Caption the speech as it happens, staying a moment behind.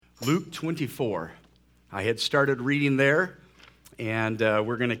Luke 24. I had started reading there, and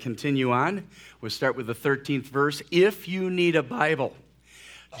we're going to continue on. We'll start with the 13th verse. If you need a Bible,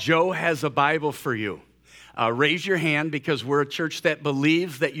 Joe has a Bible for you. Raise your hand, because we're a church that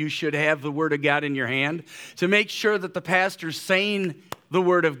believes that you should have the Word of God in your hand to make sure that the pastor's saying the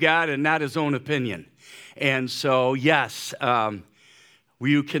Word of God and not his own opinion. And so, yes,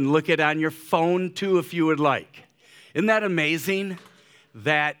 you can look it on your phone too if you would like. Isn't that amazing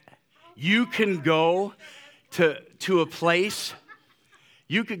that you can go to a place?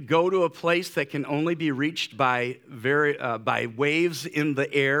 You could go to a place that can only be reached by waves in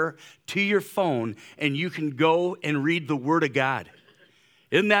the air to your phone, and you can go and read the Word of God.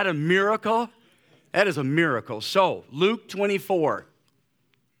 Isn't that a miracle? That is a miracle. So, Luke 24.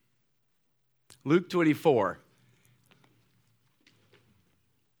 Luke 24.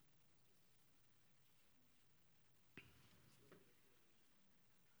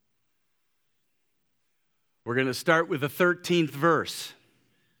 We're going to start with the 13th verse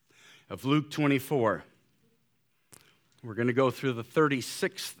of Luke 24. We're going to go through the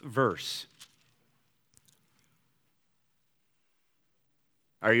 36th verse.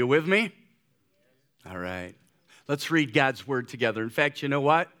 Are you with me? All right. Let's read God's word together. In fact, you know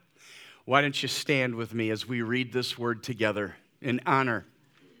what? Why don't you stand with me as we read this word together in honor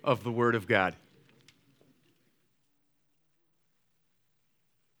of the word of God?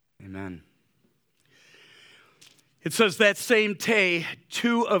 Amen. It says, that same day,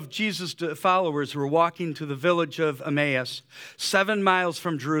 two of Jesus' followers were walking to the village of Emmaus, 7 miles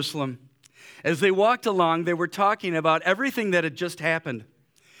from Jerusalem. As they walked along, they were talking about everything that had just happened.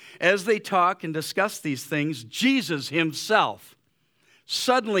 As they talked and discussed these things, Jesus himself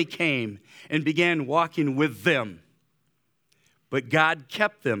suddenly came and began walking with them. But God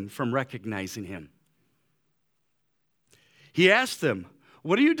kept them from recognizing him. He asked them,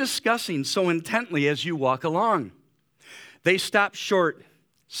 "What are you discussing so intently as you walk along?" They stopped short,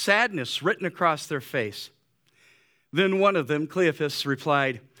 sadness written across their face. Then one of them, Cleophas,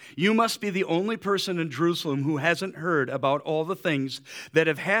 replied, "You must be the only person in Jerusalem who hasn't heard about all the things that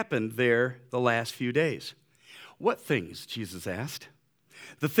have happened there the last few days." "What things?" Jesus asked.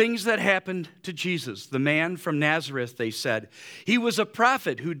 "The things that happened to Jesus, the man from Nazareth," they said. "He was a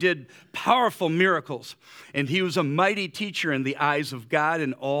prophet who did powerful miracles, and he was a mighty teacher in the eyes of God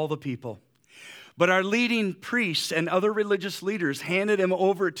and all the people. But our leading priests and other religious leaders handed him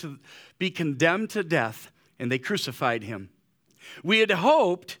over to be condemned to death, and they crucified him. We had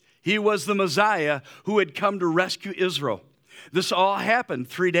hoped he was the Messiah who had come to rescue Israel. This all happened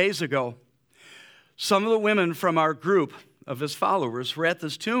 3 days ago. Some of the women from our group of his followers were at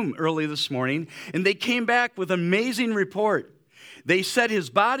this tomb early this morning, and they came back with an amazing report. They said his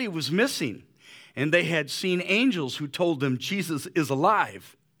body was missing, and they had seen angels who told them Jesus is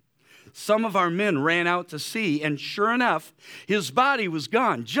alive. Some of our men ran out to see, and sure enough, his body was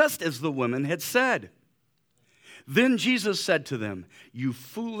gone, just as the women had said. Then Jesus said to them, 'You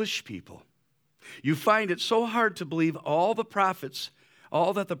foolish people, you find it so hard to believe all that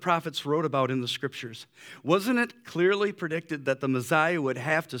the prophets wrote about in the scriptures. Wasn't it clearly predicted that the Messiah would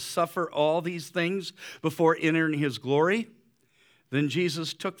have to suffer all these things before entering his glory?' Then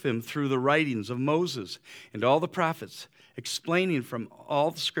Jesus took them through the writings of Moses and all the prophets, explaining from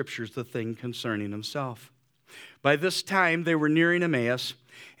all the scriptures the thing concerning himself. By this time, they were nearing Emmaus,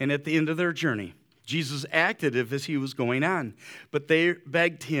 and at the end of their journey, Jesus acted as if he was going on, but they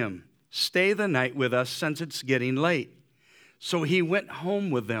begged him, 'Stay the night with us, since it's getting late.' So he went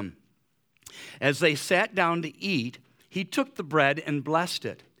home with them. As they sat down to eat, he took the bread and blessed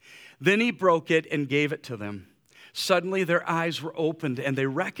it. Then he broke it and gave it to them. Suddenly their eyes were opened, and they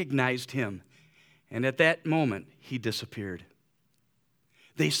recognized him. And at that moment, he disappeared.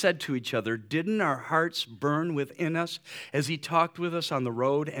 They said to each other, 'Didn't our hearts burn within us as he talked with us on the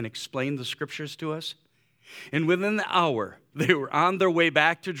road and explained the scriptures to us?' And within the hour, they were on their way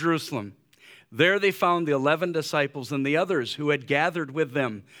back to Jerusalem. There they found the 11 disciples and the others who had gathered with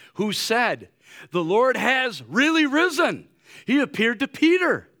them, who said, 'The Lord has really risen. He appeared to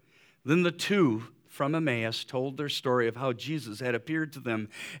Peter.' Then the two from Emmaus told their story of how Jesus had appeared to them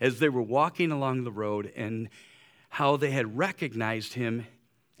as they were walking along the road, and how they had recognized him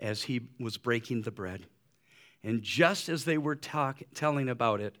as he was breaking the bread. And just as they were telling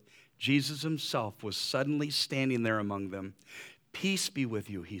about it, Jesus himself was suddenly standing there among them. 'Peace be with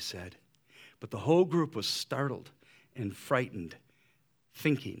you,' he said. But the whole group was startled and frightened,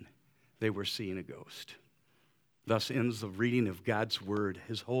 thinking they were seeing a ghost." Thus ends the reading of God's word,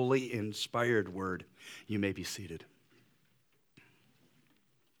 his holy, inspired word. You may be seated.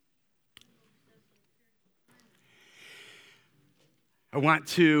 I want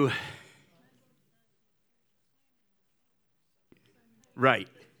to, right,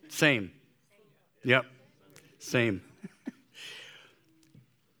 same. Yep, same.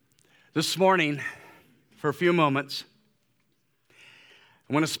 This morning, for a few moments,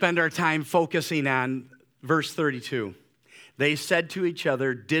 I want to spend our time focusing on verse 32. They said to each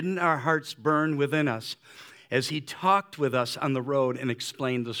other, "Didn't our hearts burn within us as he talked with us on the road and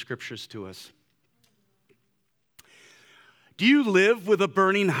explained the scriptures to us?" Do you live with a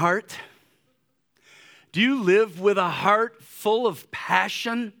burning heart? Do you live with a heart full of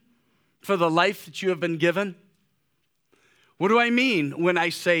passion for the life that you have been given? What do I mean when I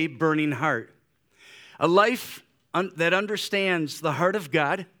say burning heart? A life that understands the heart of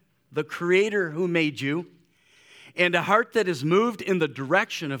God, the Creator who made you, and a heart that is moved in the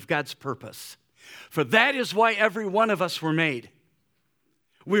direction of God's purpose. For that is why every one of us were made.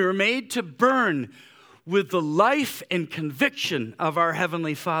 We were made to burn with the life and conviction of our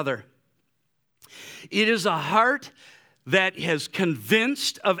Heavenly Father. It is a heart that has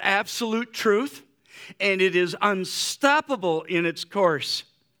convinced of absolute truth, and it is unstoppable in its course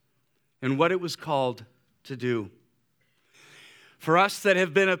and what it was called to do. For us that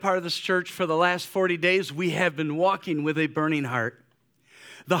have been a part of this church for the last 40 days, we have been walking with a burning heart.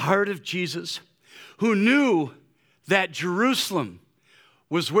 The heart of Jesus, who knew that Jerusalem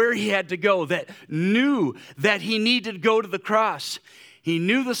was where he had to go, that knew that he needed to go to the cross. He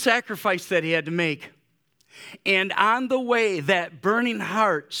knew the sacrifice that he had to make. And on the way, that burning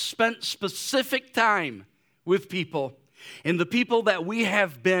heart spent specific time with people. And the people that we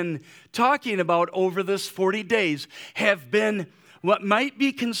have been talking about over this 40 days have been what might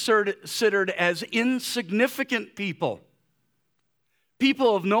be considered as insignificant people.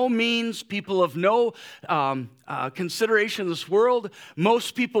 People of no means, people of no consideration in this world.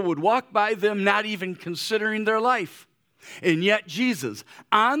 Most people would walk by them not even considering their life. And yet Jesus,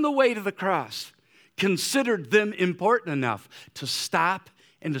 on the way to the cross, considered them important enough to stop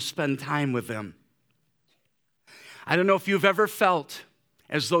and to spend time with them. I don't know if you've ever felt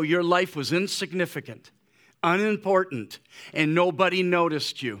as though your life was insignificant, unimportant, and nobody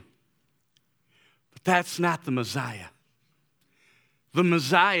noticed you. But that's not the Messiah. The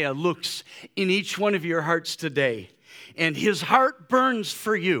Messiah looks in each one of your hearts today, and his heart burns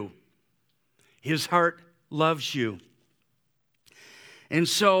for you. His heart loves you. And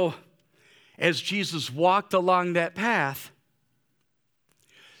so, as Jesus walked along that path,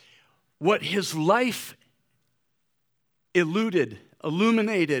 what his life illuminated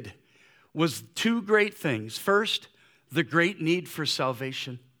was two great things. First, the great need for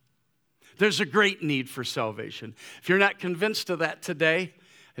salvation. There's a great need for salvation. If you're not convinced of that today,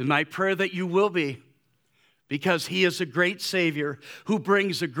 it's my prayer that you will be, because he is a great Savior who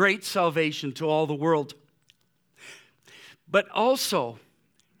brings a great salvation to all the world. But also,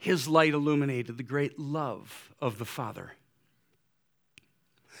 his light illuminated the great love of the Father.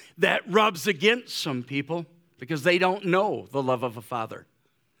 That rubs against some people because they don't know the love of a Father.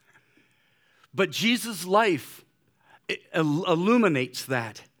 But Jesus' life illuminates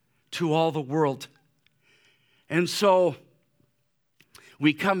that to all the world. And so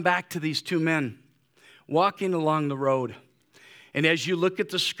we come back to these two men walking along the road. And as you look at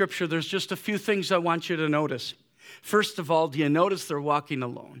the scripture, there's just a few things I want you to notice. First of all, do you notice they're walking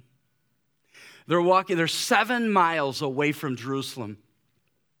alone? They're 7 miles away from Jerusalem.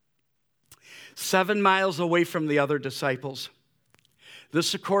 7 miles away from the other disciples.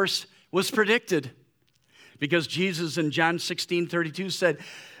 This, of course, was predicted because Jesus in John 16:32 said,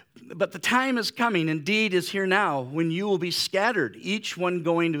 "But the time is coming, indeed is here now, when you will be scattered, each one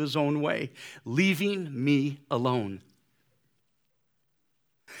going to his own way, leaving me alone."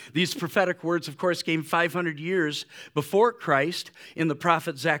 These prophetic words, of course, came 500 years before Christ in the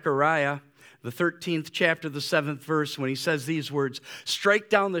prophet Zechariah, the 13th chapter, the 7th verse, when he says these words, "Strike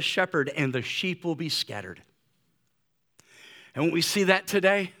down the shepherd and the sheep will be scattered." And when we see that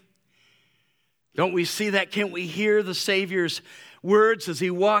today, don't we see that? Can't we hear the Savior's words as he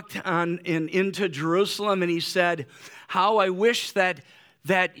walked on into Jerusalem and he said, "How I wish that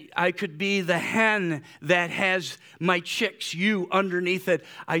I could be the hen that has my chicks, you underneath it.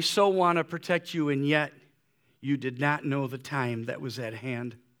 I so want to protect you, and yet you did not know the time that was at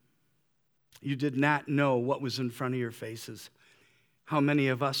hand. You did not know what was in front of your faces." How many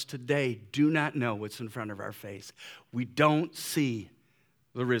of us today do not know what's in front of our face? We don't see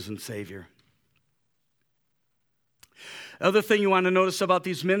the risen Savior. Other thing you want to notice about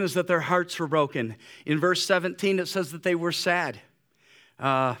these men is that their hearts were broken. In verse 17, it says that they were sad.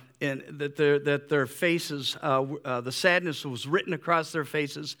 and that their faces, the sadness was written across their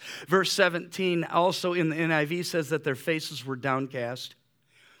faces. Verse 17 also in the NIV says that their faces were downcast.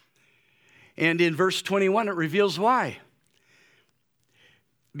 And in verse 21 it reveals why.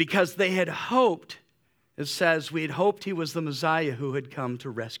 Because they had hoped, it says, we had hoped he was the Messiah who had come to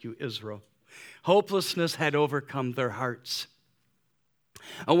rescue Israel. Hopelessness had overcome their hearts.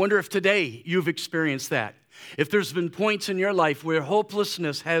 I wonder if today you've experienced that. If there's been points in your life where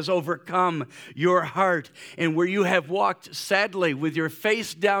hopelessness has overcome your heart and where you have walked sadly with your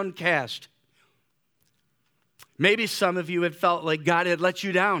face downcast. Maybe some of you had felt like God had let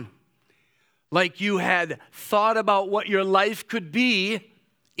you down. Like you had thought about what your life could be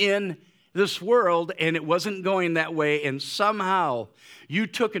in this world and it wasn't going that way, and somehow you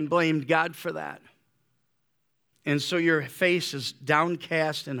took and blamed God for that. And so your face is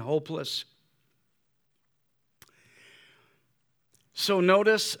downcast and hopeless. So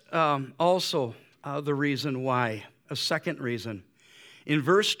notice also the reason why, a second reason. In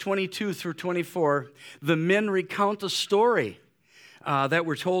verse 22 through 24, the men recount a story that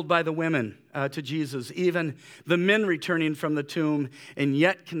were told by the women to Jesus, even the men returning from the tomb. And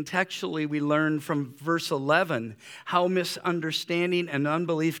yet contextually we learn from verse 11 how misunderstanding and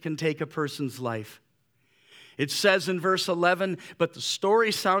unbelief can take a person's life. It says in verse 11, but the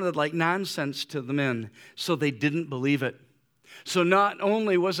story sounded like nonsense to the men, so they didn't believe it. So not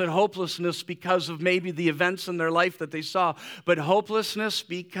only was it hopelessness because of maybe the events in their life that they saw, but hopelessness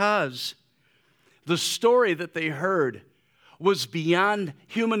because the story that they heard was beyond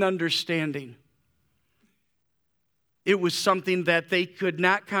human understanding. It was something that they could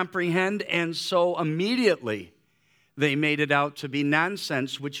not comprehend, and so immediately they made it out to be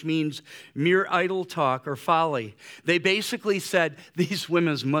nonsense, which means mere idle talk or folly. They basically said, these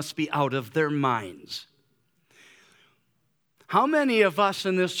women must be out of their minds. How many of us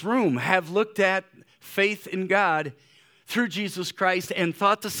in this room have looked at faith in God through Jesus Christ and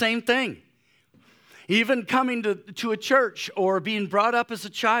thought the same thing? Even coming to a church or being brought up as a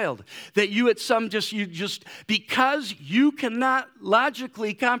child, that you at some because you cannot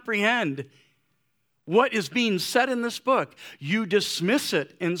logically comprehend what is being said in this book, you dismiss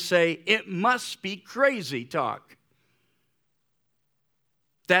it and say, it must be crazy talk.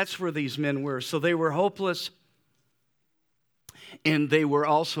 That's where these men were. So they were hopeless. And they were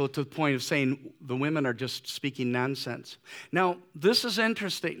also to the point of saying the women are just speaking nonsense. Now, this is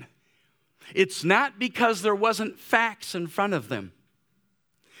interesting. It's not because there wasn't facts in front of them.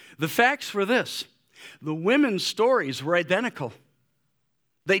 The facts were this. The women's stories were identical.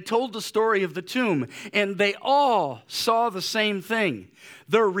 They told the story of the tomb, and they all saw the same thing.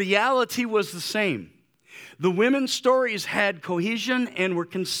 Their reality was the same. The women's stories had cohesion and were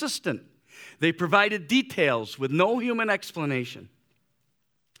consistent. They provided details with no human explanation.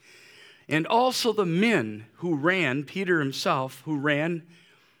 And also the men who ran, Peter himself, who ran,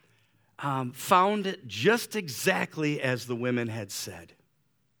 found it just exactly as the women had said.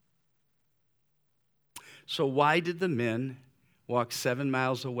 So why did the men walk 7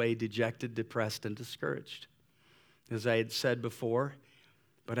 miles away, dejected, depressed, and discouraged? As I had said before,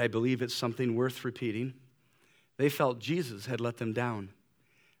 but I believe it's something worth repeating, they felt Jesus had let them down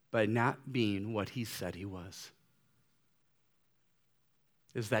by not being what he said he was.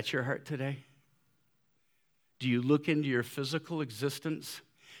 Is that your heart today? Do you look into your physical existence,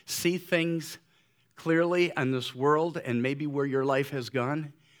 see things clearly in this world and maybe where your life has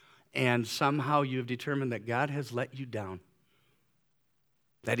gone, and somehow you've determined that God has let you down?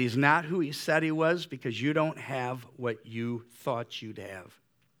 That he's not who he said he was because you don't have what you thought you'd have.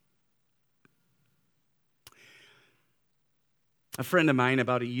 A friend of mine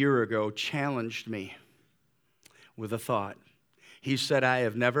about a year ago challenged me with a thought. He said, I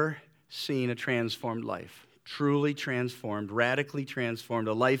have never seen a transformed life, truly transformed, radically transformed,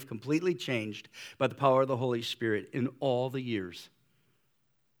 a life completely changed by the power of the Holy Spirit in all the years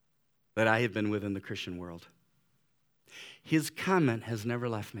that I have been within the Christian world. His comment has never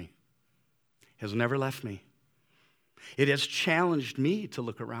left me. Has never left me. It has challenged me to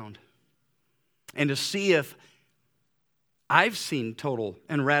look around and to see if I've seen total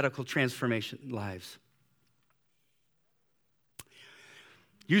and radical transformation in lives.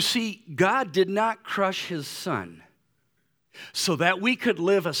 You see, God did not crush his son so that we could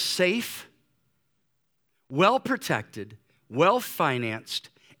live a safe, well-protected, well-financed,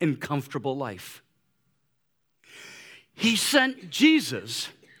 and comfortable life. He sent Jesus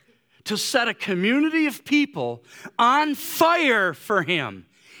to set a community of people on fire for him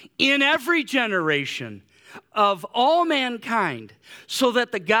in every generation, of all mankind, so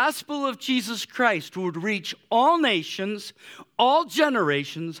that the gospel of Jesus Christ would reach all nations, all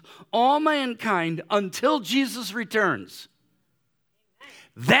generations, all mankind until Jesus returns.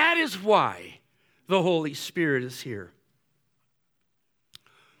 That is why the Holy Spirit is here.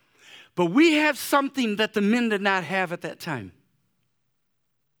 But we have something that the men did not have at that time.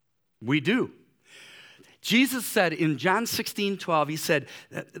 We do. Jesus said in John 16:12, he said,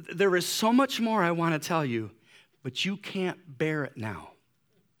 there is so much more I want to tell you, but you can't bear it now.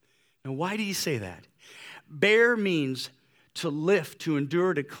 Now, why did he say that? Bear means to lift, to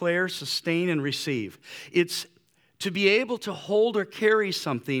endure, declare, sustain, and receive. It's to be able to hold or carry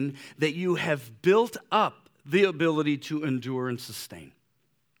something that you have built up the ability to endure and sustain.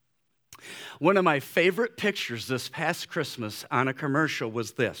 One of my favorite pictures this past Christmas on a commercial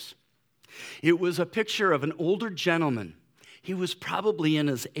was this. It was a picture of an older gentleman. He was probably in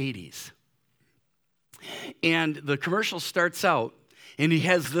his 80s. And the commercial starts out, and he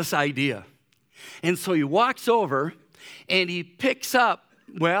has this idea. And so he walks over, and he picks up,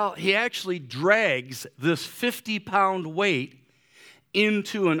 he actually drags this 50-pound weight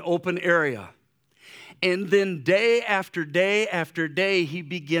into an open area. And then day after day after day, he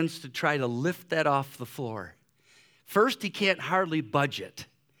begins to try to lift that off the floor. First, he can't hardly budge it.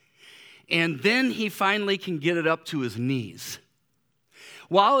 And then he finally can get it up to his knees.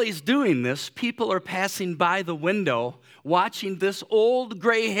 While he's doing this, people are passing by the window watching this old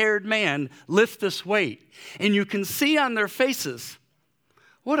gray-haired man lift this weight. And you can see on their faces,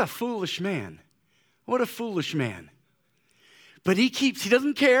 what a foolish man. What a foolish man. But he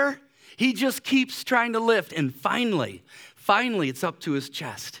doesn't care. He just keeps trying to lift. And finally, it's up to his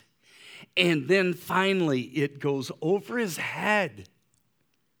chest. And then finally, it goes over his head.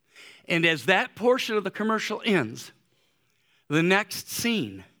 And as that portion of the commercial ends, the next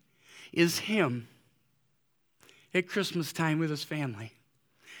scene is him at Christmas time with his family.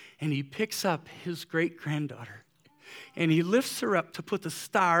 And he picks up his great-granddaughter, and he lifts her up to put the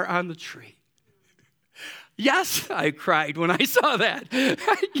star on the tree. Yes, I cried when I saw that.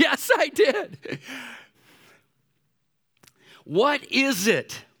 Yes, I did. What is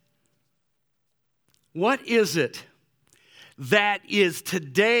it? What is it that is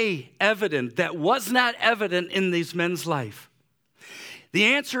today evident that was not evident in these men's life? The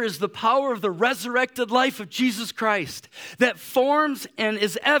answer is the power of the resurrected life of Jesus Christ that forms and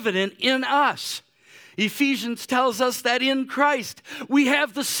is evident in us. Ephesians tells us that in Christ we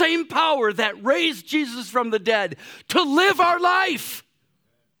have the same power that raised Jesus from the dead to live our life,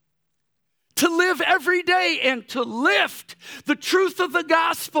 to live every day and to lift the truth of the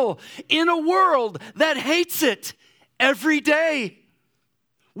gospel in a world that hates it every day.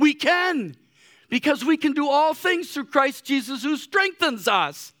 We can, because we can do all things through Christ Jesus who strengthens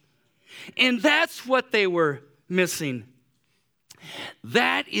us. And that's what they were missing.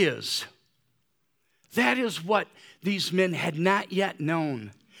 That is what these men had not yet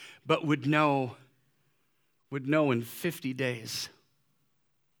known, but would know in 50 days.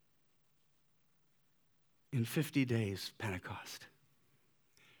 In 50 days, Pentecost.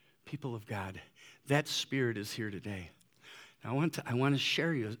 People of God, that Spirit is here today. Now, I want to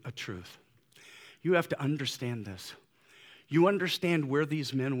share you a truth. You have to understand this. You understand where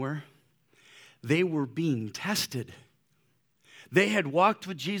these men were? They were being tested. They had walked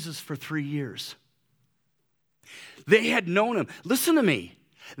with Jesus for 3 years. They had known him. Listen to me.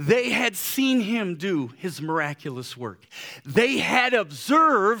 They had seen him do his miraculous work. They had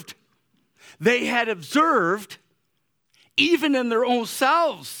observed, even in their own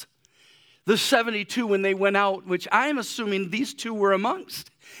selves, the 72 when they went out, which I'm assuming these two were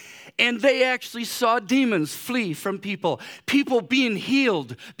amongst. And they actually saw demons flee from people. People being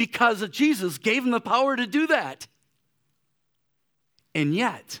healed because of Jesus gave them the power to do that. And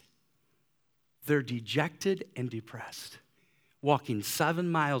yet, they're dejected and depressed, walking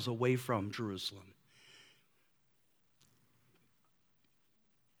 7 miles away from Jerusalem.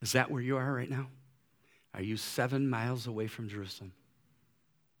 Is that where you are right now? Are you 7 miles away from Jerusalem?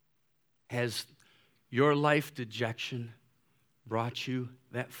 Has your life dejection brought you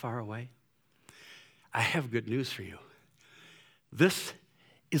that far away? I have good news for you. This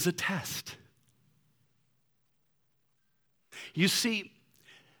is a test. You see,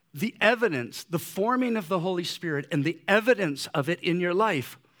 the evidence, the forming of the Holy Spirit and the evidence of it in your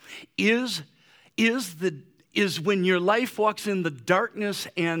life is when your life walks in the darkness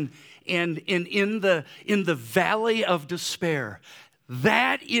and in the valley of despair.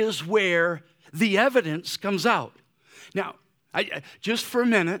 That is where the evidence comes out. Now, I just for a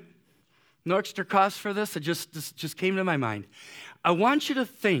minute, no extra cost for this, this just came to my mind. I want you to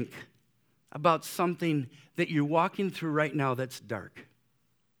think about something that you're walking through right now that's dark.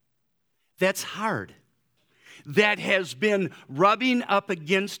 That's hard. That has been rubbing up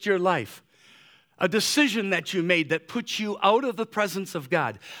against your life. A decision that you made that put you out of the presence of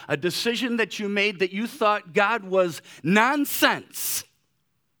God. A decision that you made that you thought God was nonsense.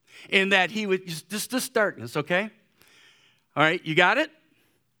 And that he would, just darkness, okay? All right, you got it?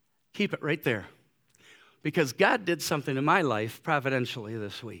 Keep it right there. Because God did something in my life providentially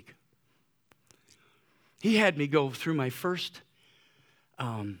this week. He had me go through my first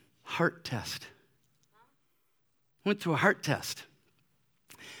heart test. Went through a heart test.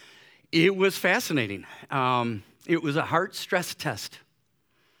 It was fascinating. It was a heart stress test.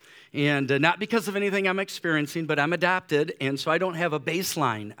 And not because of anything I'm experiencing, but I'm adopted, and so I don't have a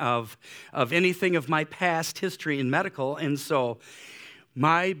baseline of anything of my past history in medical. And so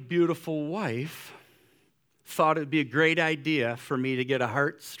my beautiful wife thought it would be a great idea for me to get a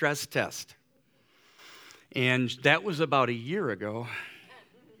heart stress test. And that was about a year ago.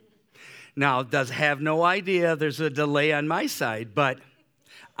 Now, does have no idea there's a delay on my side, but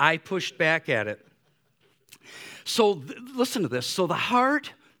I pushed back at it. So listen to this. So the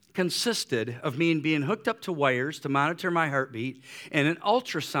heart consisted of me being hooked up to wires to monitor my heartbeat and an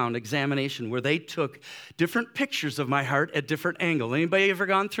ultrasound examination where they took different pictures of my heart at different angles. Anybody ever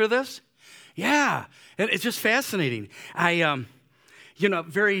gone through this? Yeah, and it's just fascinating. I'd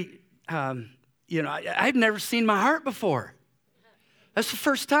never seen my heart before. That's the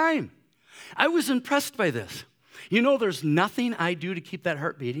first time. I was impressed by this. You know, there's nothing I do to keep that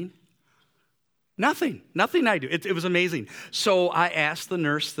heart beating. Nothing I do. It was amazing. So I asked the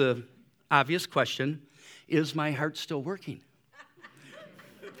nurse the obvious question, is my heart still working?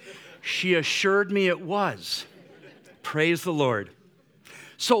 She assured me it was. Praise the Lord.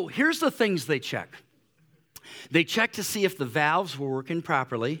 So here's the things they check. They check to see if the valves were working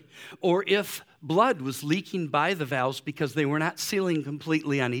properly or if blood was leaking by the valves because they were not sealing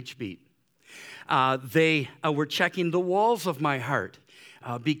completely on each beat. They were checking the walls of my heart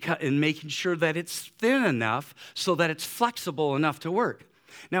and making sure that it's thin enough so that it's flexible enough to work.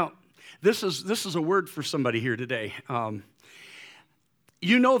 Now, this is a word for somebody here today.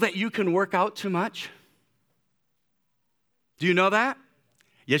 You know that you can work out too much? Do you know that?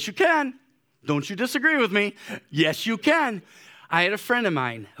 Yes, you can. Don't you disagree with me? Yes, you can. I had a friend of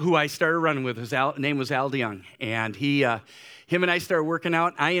mine who I started running with. His name was Al DeYoung, and him and I started working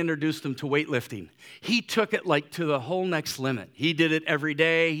out. I introduced him to weightlifting. He took it like to the whole next limit. He did it every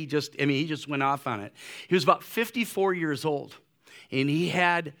day. He just went off on it. He was about 54 years old, and he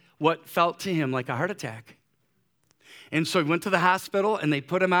had what felt to him like a heart attack. And so he went to the hospital, and they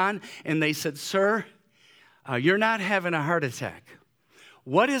put him on, and they said, "Sir, you're not having a heart attack.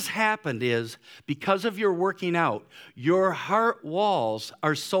 What has happened is, because of your working out, your heart walls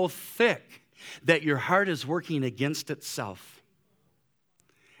are so thick that your heart is working against itself."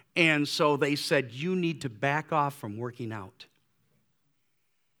 And so they said, "You need to back off from working out."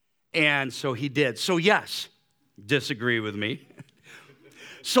 And so he did. So yes, disagree with me.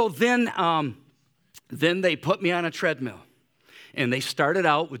 So then they put me on a treadmill, and they started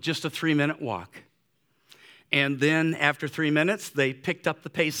out with just a 3-minute walk. And then after 3 minutes, they picked up the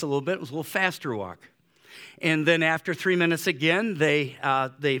pace a little bit. It was a little faster walk. And then after 3 minutes again, they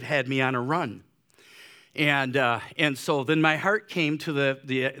had me on a run. And so then my heart came to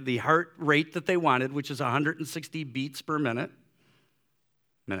the heart rate that they wanted, which is 160 beats per minute.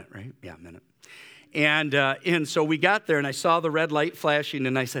 Minute, right? Yeah, minute. And so we got there, and I saw the red light flashing,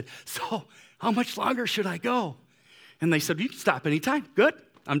 and I said, "So how much longer should I go?" And they said, "You can stop anytime." Good,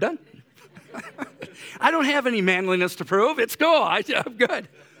 I'm done. I don't have any manliness to prove. It's cool. I'm good.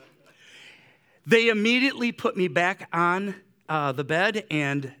 They immediately put me back on the bed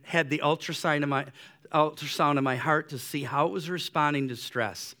and had the ultrasound of my heart to see how it was responding to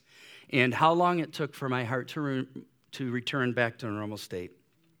stress and how long it took for my heart to return back to a normal state.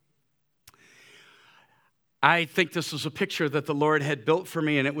 I think this was a picture that the Lord had built for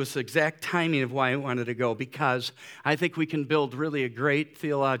me, and it was the exact timing of why I wanted to go, because I think we can build really a great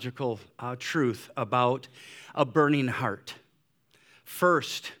theological truth about a burning heart.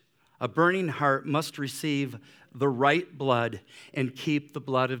 First, a burning heart must receive the right blood and keep the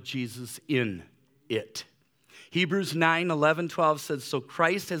blood of Jesus in it. Hebrews 9:11-12 says, "So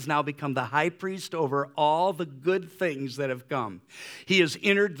Christ has now become the high priest over all the good things that have come. He has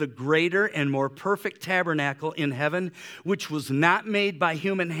entered the greater and more perfect tabernacle in heaven, which was not made by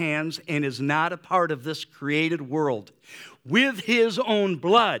human hands and is not a part of this created world. With his own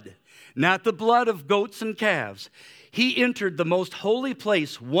blood, not the blood of goats and calves, he entered the most holy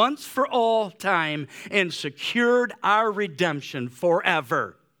place once for all time and secured our redemption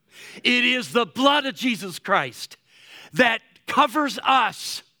forever." It is the blood of Jesus Christ that covers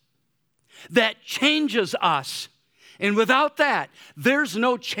us, that changes us. And without that, there's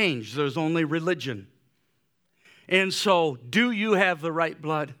no change. There's only religion. And so, do you have the right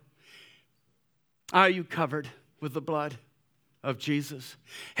blood? Are you covered with the blood of Jesus?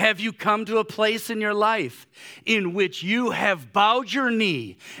 Have you come to a place in your life in which you have bowed your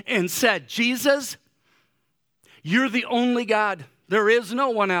knee and said, Jesus, you're the only God. There is no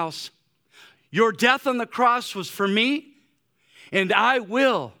one else. Your death on the cross was for me, and I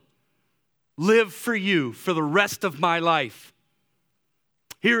will live for you for the rest of my life.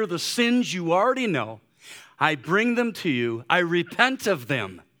 Here are the sins you already know. I bring them to you. I repent of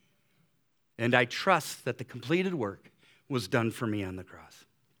them. And I trust that the completed work was done for me on the cross.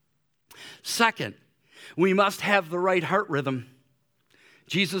 Second, we must have the right heart rhythm.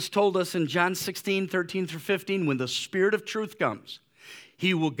 Jesus told us in John 16, 13 through 15, when the Spirit of truth comes,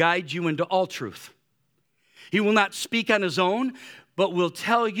 he will guide you into all truth. He will not speak on his own, but will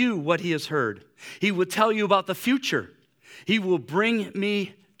tell you what he has heard. He will tell you about the future. He will bring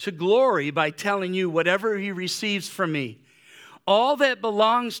me to glory by telling you whatever he receives from me. All that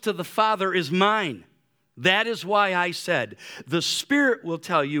belongs to the Father is mine. That is why I said, the Spirit will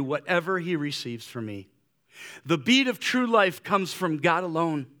tell you whatever he receives from me. The beat of true life comes from God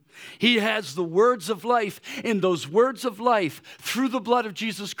alone. He has the words of life, and those words of life, through the blood of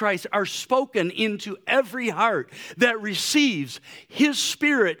Jesus Christ, are spoken into every heart that receives his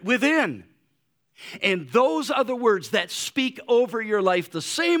Spirit within. And those are the words that speak over your life. The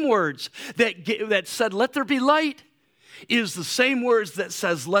same words that said, let there be light, is the same words that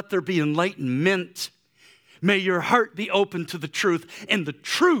says, let there be enlightenment. May your heart be open to the truth, and the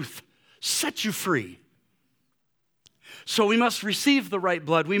truth set you free. So we must receive the right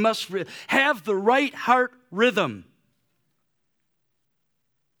blood. We must have the right heart rhythm.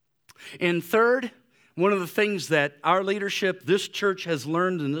 And third, one of the things that our leadership, this church, has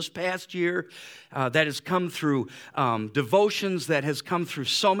learned in this past year, that has come through devotions, that has come through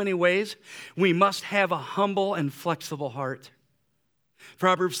so many ways, we must have a humble and flexible heart.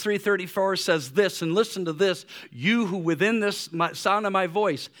 Proverbs 3:34 says this, and listen to this, you who within this sound of my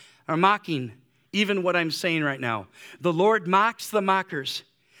voice are mocking even what I'm saying right now. The Lord mocks the mockers,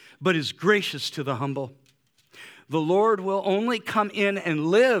 but is gracious to the humble. The Lord will only come in and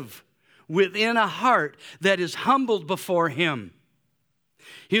live within a heart that is humbled before him.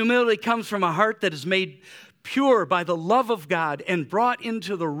 Humility comes from a heart that is made pure by the love of God and brought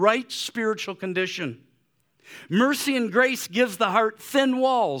into the right spiritual condition. Mercy and grace gives the heart thin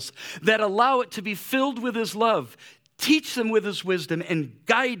walls that allow it to be filled with his love, teach them with his wisdom, and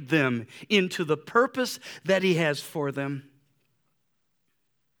guide them into the purpose that he has for them.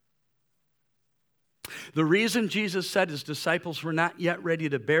 The reason Jesus said his disciples were not yet ready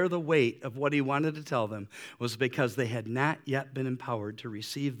to bear the weight of what he wanted to tell them was because they had not yet been empowered to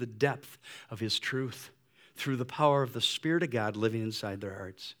receive the depth of his truth through the power of the Spirit of God living inside their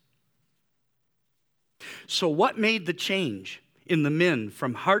hearts. So what made the change in the men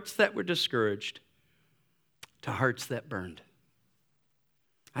from hearts that were discouraged to hearts that burned?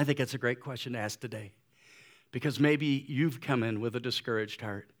 I think that's a great question to ask today, because maybe you've come in with a discouraged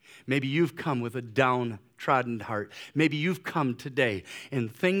heart. Maybe you've come with a downtrodden heart. Maybe you've come today and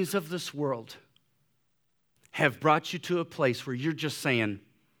things of this world have brought you to a place where you're just saying,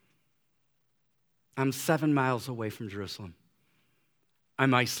 I'm 7 miles away from Jerusalem.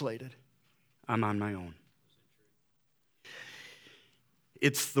 I'm isolated. I'm on my own.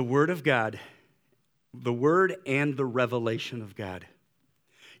 It's the Word of God, the Word and the revelation of God.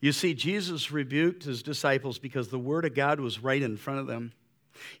 You see, Jesus rebuked his disciples because the Word of God was right in front of them.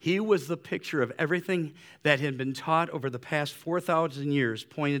 He was the picture of everything that had been taught over the past 4,000 years,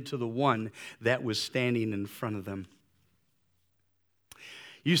 pointed to the one that was standing in front of them.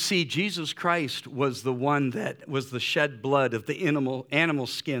 You see, Jesus Christ was the one that was the shed blood of the animal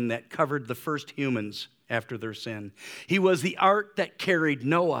skin that covered the first humans after their sin. He was the ark that carried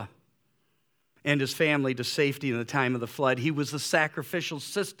Noah and his family to safety in the time of the flood. He was the sacrificial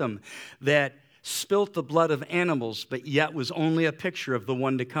system that spilt the blood of animals, but yet was only a picture of the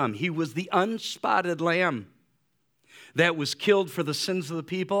one to come. He was the unspotted lamb that was killed for the sins of the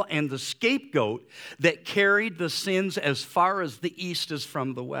people, and the scapegoat that carried the sins as far as the east is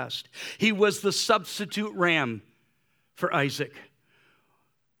from the west. He was the substitute ram for Isaac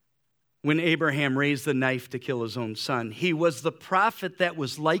when Abraham raised the knife to kill his own son. He was the prophet that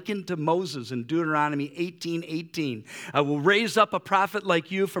was likened to Moses in Deuteronomy 18:18. I will raise up a prophet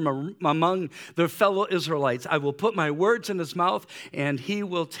like you from among the fellow Israelites. I will put my words in his mouth, and he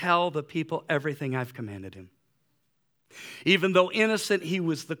will tell the people everything I've commanded him. Even though innocent, he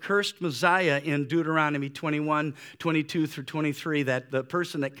was the cursed Messiah in Deuteronomy 21, 22 through 23, that the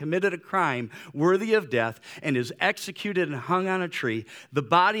person that committed a crime worthy of death and is executed and hung on a tree, the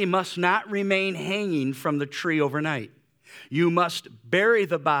body must not remain hanging from the tree overnight. You must bury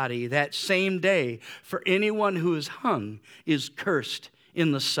the body that same day, for anyone who is hung is cursed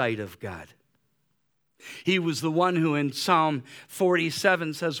in the sight of God. He was the one who in Psalm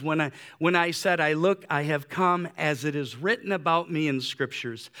 47 says, when I said, I have come as it is written about me in the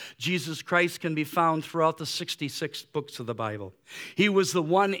Scriptures. Jesus Christ can be found throughout the 66 books of the Bible. He was the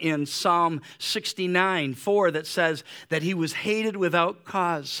one in Psalm 69:4 that says that he was hated without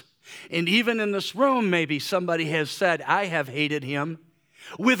cause. And even in this room, maybe somebody has said, I have hated him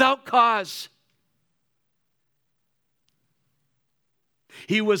without cause.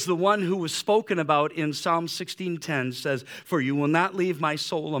 He was the one who was spoken about in Psalm 16:10, says, for you will not leave my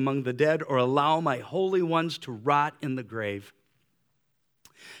soul among the dead or allow my holy ones to rot in the grave.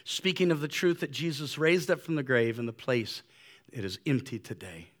 Speaking of the truth that Jesus raised up from the grave in the place, it is empty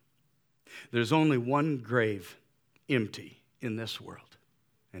today. There's only one grave empty in this world,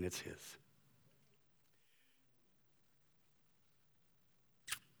 and it's his.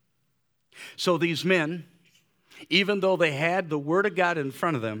 So these men, even though they had the Word of God in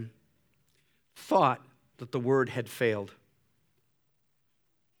front of them, thought that the Word had failed.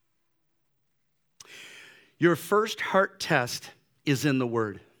 Your first heart test is in the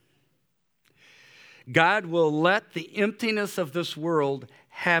Word. God will let the emptiness of this world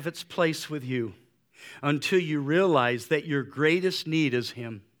have its place with you until you realize that your greatest need is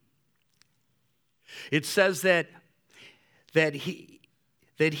Him. It says that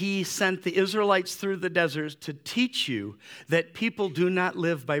He sent the Israelites through the desert to teach you that people do not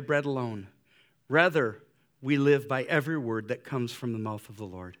live by bread alone. Rather, we live by every word that comes from the mouth of the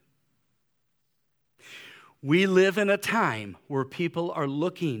Lord. We live in a time where people are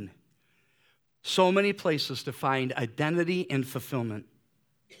looking so many places to find identity and fulfillment.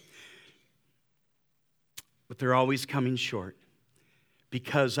 But they're always coming short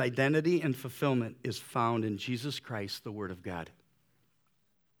because identity and fulfillment is found in Jesus Christ, the Word of God.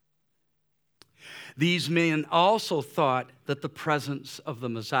 These men also thought that the presence of the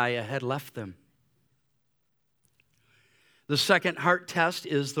Messiah had left them. The second heart test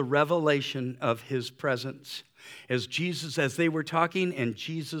is the revelation of his presence. As they were talking and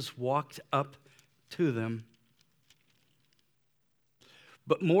Jesus walked up to them.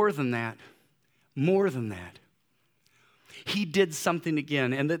 But more than that, he did something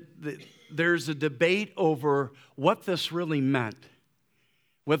again. And there's a debate over what this really meant.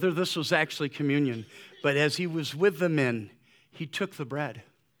 Whether this was actually communion. But as he was with the men, he took the bread.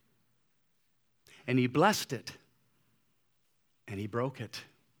 And he blessed it. And he broke it.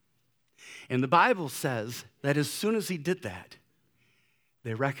 And the Bible says that as soon as he did that,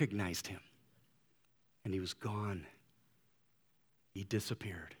 they recognized him. And he was gone. He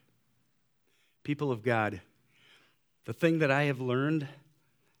disappeared. People of God, the thing that I have learned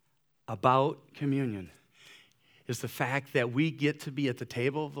about communion is the fact that we get to be at the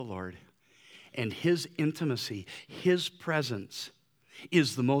table of the Lord, and his intimacy, his presence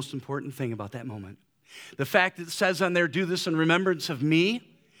is the most important thing about that moment. The fact that it says on there, do this in remembrance of me,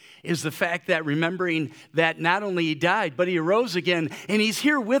 is the fact that remembering that not only he died, but he arose again, and he's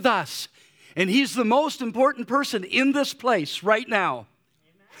here with us. And he's the most important person in this place right now.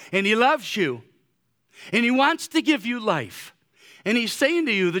 And he loves you. And he wants to give you life. And he's saying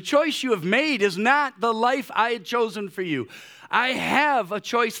to you, the choice you have made is not the life I had chosen for you. I have a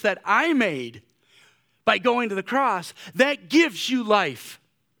choice that I made by going to the cross that gives you life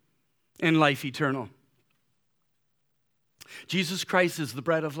and life eternal. Jesus Christ is the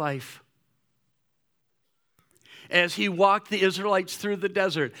bread of life. As he walked the Israelites through the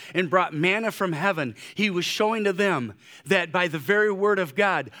desert and brought manna from heaven, he was showing to them that by the very word of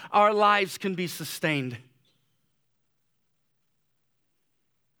God, our lives can be sustained.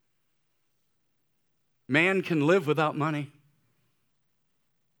 Man can live without money,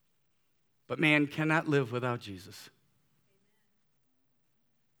 but man cannot live without Jesus.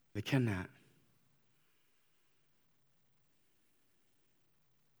 They cannot.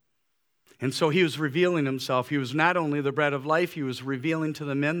 And so he was revealing himself. He was not only the bread of life, he was revealing to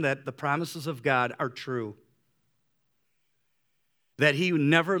the men that the promises of God are true. That he would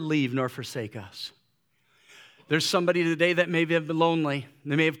never leave nor forsake us. There's somebody today that may have been lonely.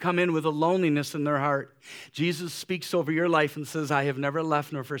 They may have come in with a loneliness in their heart. Jesus speaks over your life and says, I have never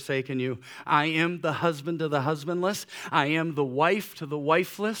left nor forsaken you. I am the husband to the husbandless. I am the wife to the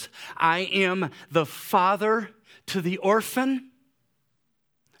wifeless. I am the father to the orphan.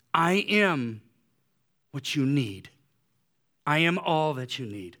 I am what you need I am all that you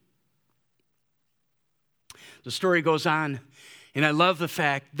need. The story goes on, and I love the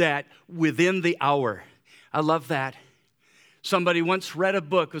fact that within the hour, I love that. Somebody once read a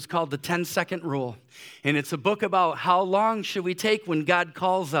book. It was called The 10-Second Rule. And it's a book about how long should we take when God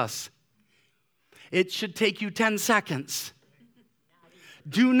calls us. It should take you 10 seconds.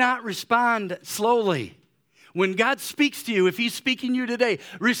 Do not respond slowly. When God speaks to you, if he's speaking to you today,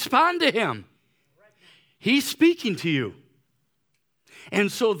 respond to him. He's speaking to you.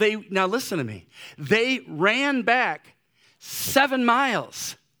 And so now listen to me. They ran back 7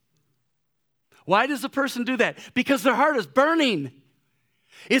 miles. Why does a person do that? Because their heart is burning.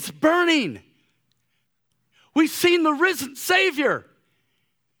 It's burning. We've seen the risen Savior.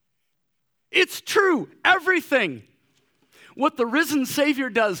 It's true, everything. What the risen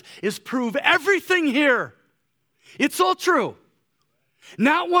Savior does is prove everything here. It's all true.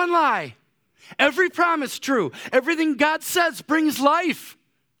 Not one lie. Every promise true. Everything God says brings life.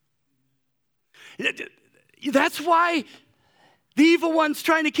 That's why the evil one's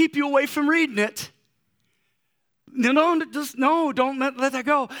trying to keep you away from reading it. No, don't let that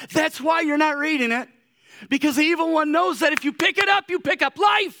go. That's why you're not reading it. Because the evil one knows that if you pick it up, you pick up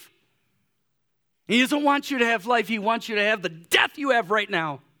life. He doesn't want you to have life. He wants you to have the death you have right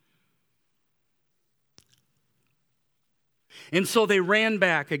now. And so they ran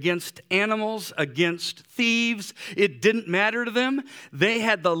back against animals, against thieves. It didn't matter to them. They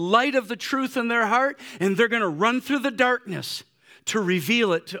had the light of the truth in their heart, and they're going to run through the darkness to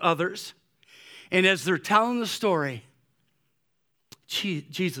reveal it to others. And as they're telling the story,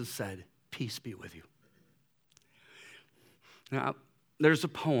 Jesus said, "Peace be with you." Now, there's a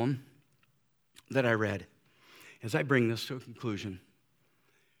poem that I read as I bring this to a conclusion.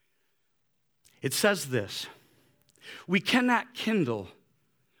 It says this: "We cannot kindle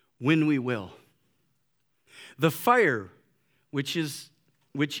when we will. The fire which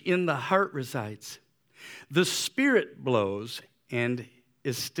in the heart resides, the Spirit blows and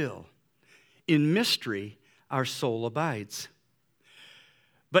is still. In mystery our soul abides.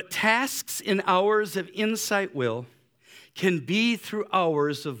 But tasks in hours of insight will can be through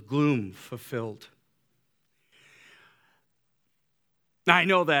hours of gloom fulfilled." Now, I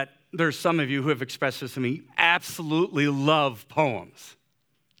know that there's some of you who have expressed this to me, absolutely love poems.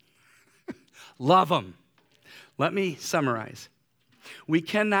 Love them. Let me summarize. We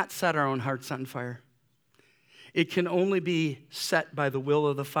cannot set our own hearts on fire. It can only be set by the will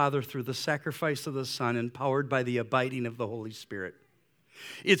of the Father through the sacrifice of the Son, empowered by the abiding of the Holy Spirit.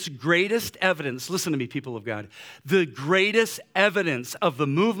 Its greatest evidence, listen to me, people of God, the greatest evidence of the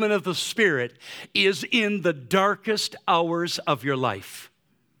movement of the Spirit is in the darkest hours of your life.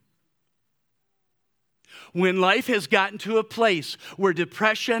 When life has gotten to a place where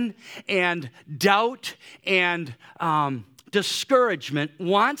depression and doubt and discouragement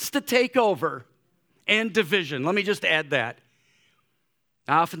wants to take over, and division. Let me just add that.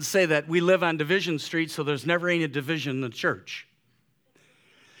 I often say that we live on Division Street, so there's never any division in the church.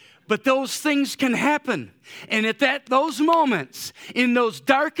 But those things can happen. And at those moments, in those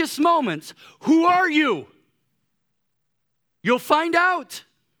darkest moments, who are you? You'll find out.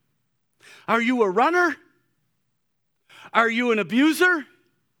 Are you a runner? Are you an abuser?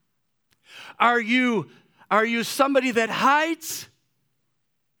 Are you somebody that hides?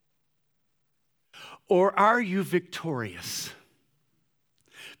 Or are you victorious?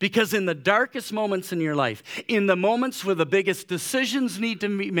 Because in the darkest moments in your life, in the moments where the biggest decisions need to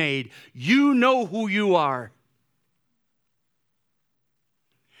be made, you know who you are.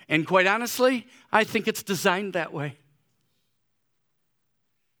 And quite honestly, I think it's designed that way.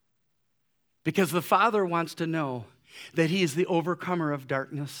 Because the Father wants to know that He is the overcomer of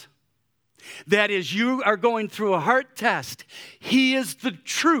darkness. That is, you are going through a heart test. He is the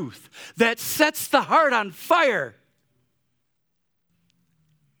truth that sets the heart on fire.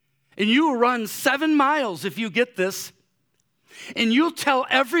 And you will run 7 miles if you get this. And you'll tell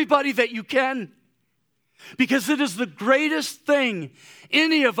everybody that you can. Because it is the greatest thing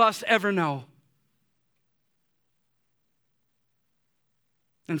any of us ever know.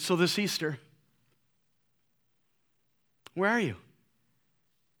 And so this Easter, where are you?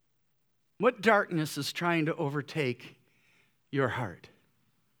 What darkness is trying to overtake your heart?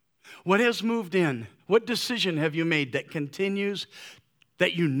 What has moved in? What decision have you made that continues,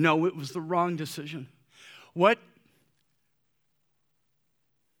 that you know it was the wrong decision? What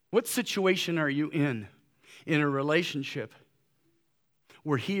situation are you in a relationship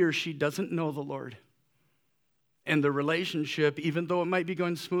where he or she doesn't know the Lord? And the relationship, even though it might be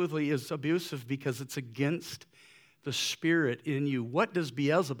going smoothly, is abusive because it's against the Spirit in you. What does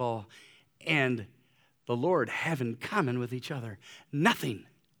Beelzebul and the Lord have in common with each other? Nothing.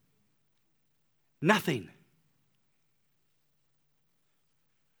 Nothing.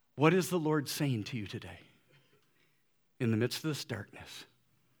 What is the Lord saying to you today in the midst of this darkness?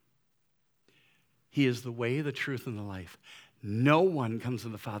 He is the way, the truth, and the life. No one comes to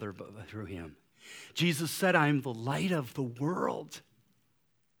the Father but through him. Jesus said, I am the light of the world.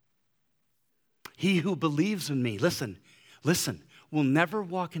 He who believes in me, listen, will never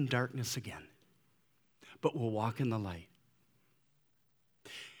walk in darkness again, but will walk in the light.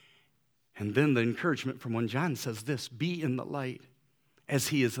 And then the encouragement from 1 John says this, be in the light as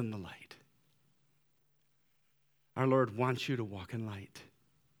he is in the light. Our Lord wants you to walk in light.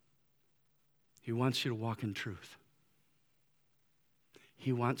 He wants you to walk in truth.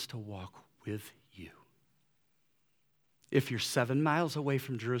 He wants to walk with you. If you're 7 miles away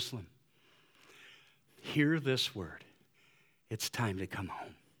from Jerusalem, hear this word. It's time to come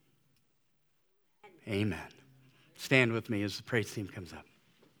home. Amen. Stand with me as the praise team comes up.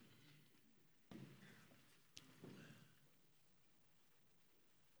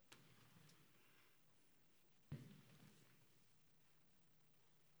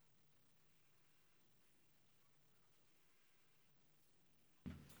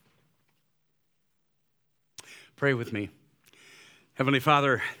 Pray with me. Heavenly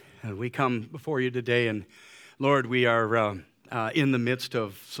Father, we come before you today, and Lord, we are in the midst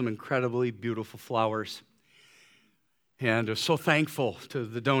of some incredibly beautiful flowers. And are so thankful to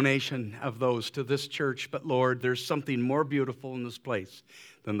the donation of those to this church. But Lord, there's something more beautiful in this place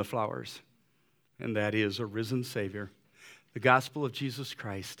than the flowers. And that is a risen Savior, the gospel of Jesus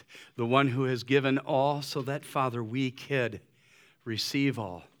Christ, the one who has given all so that, Father, we could receive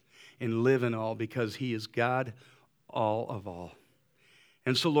all and live in all because he is God, all of all.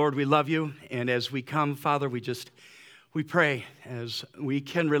 And so, Lord, we love you. And as we come, Father, we pray as we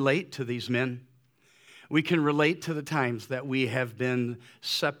can relate to these men. We can relate to the times that we have been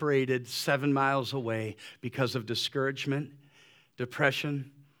separated 7 miles away because of discouragement,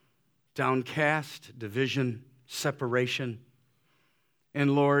 depression, downcast, division, separation.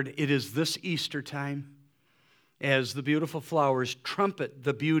 And Lord, it is this Easter time as the beautiful flowers trumpet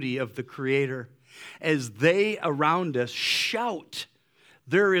the beauty of the Creator, as they around us shout,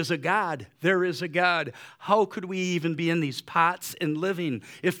 there is a God, there is a God. How could we even be in these pots and living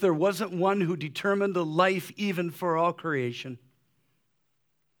if there wasn't one who determined the life even for all creation?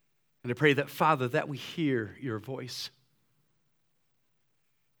 And I pray that, Father, that we hear your voice.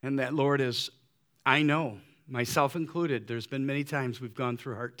 And that, Lord, as I know, myself included, there's been many times we've gone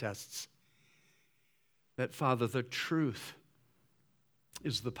through heart tests. That, Father, the truth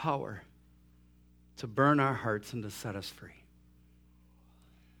is the power to burn our hearts and to set us free.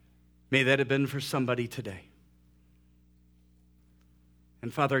 May that have been for somebody today.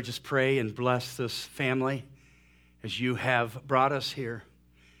 And Father, I just pray and bless this family as you have brought us here.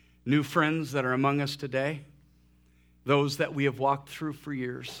 New friends that are among us today, those that we have walked through for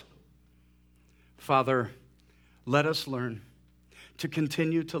years. Father, let us learn to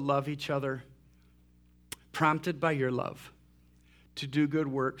continue to love each other, prompted by your love, to do good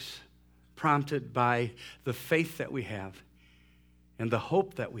works, prompted by the faith that we have and the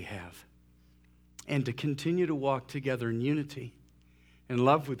hope that we have, and to continue to walk together in unity and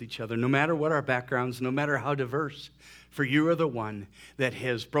love with each other, no matter what our backgrounds, no matter how diverse, for you are the one that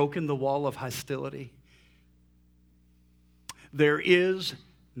has broken the wall of hostility. There is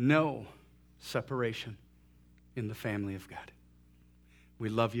no separation in the family of God. We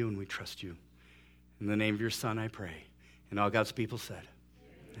love you and we trust you. In the name of your Son, I pray. And all God's people said,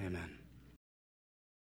 amen.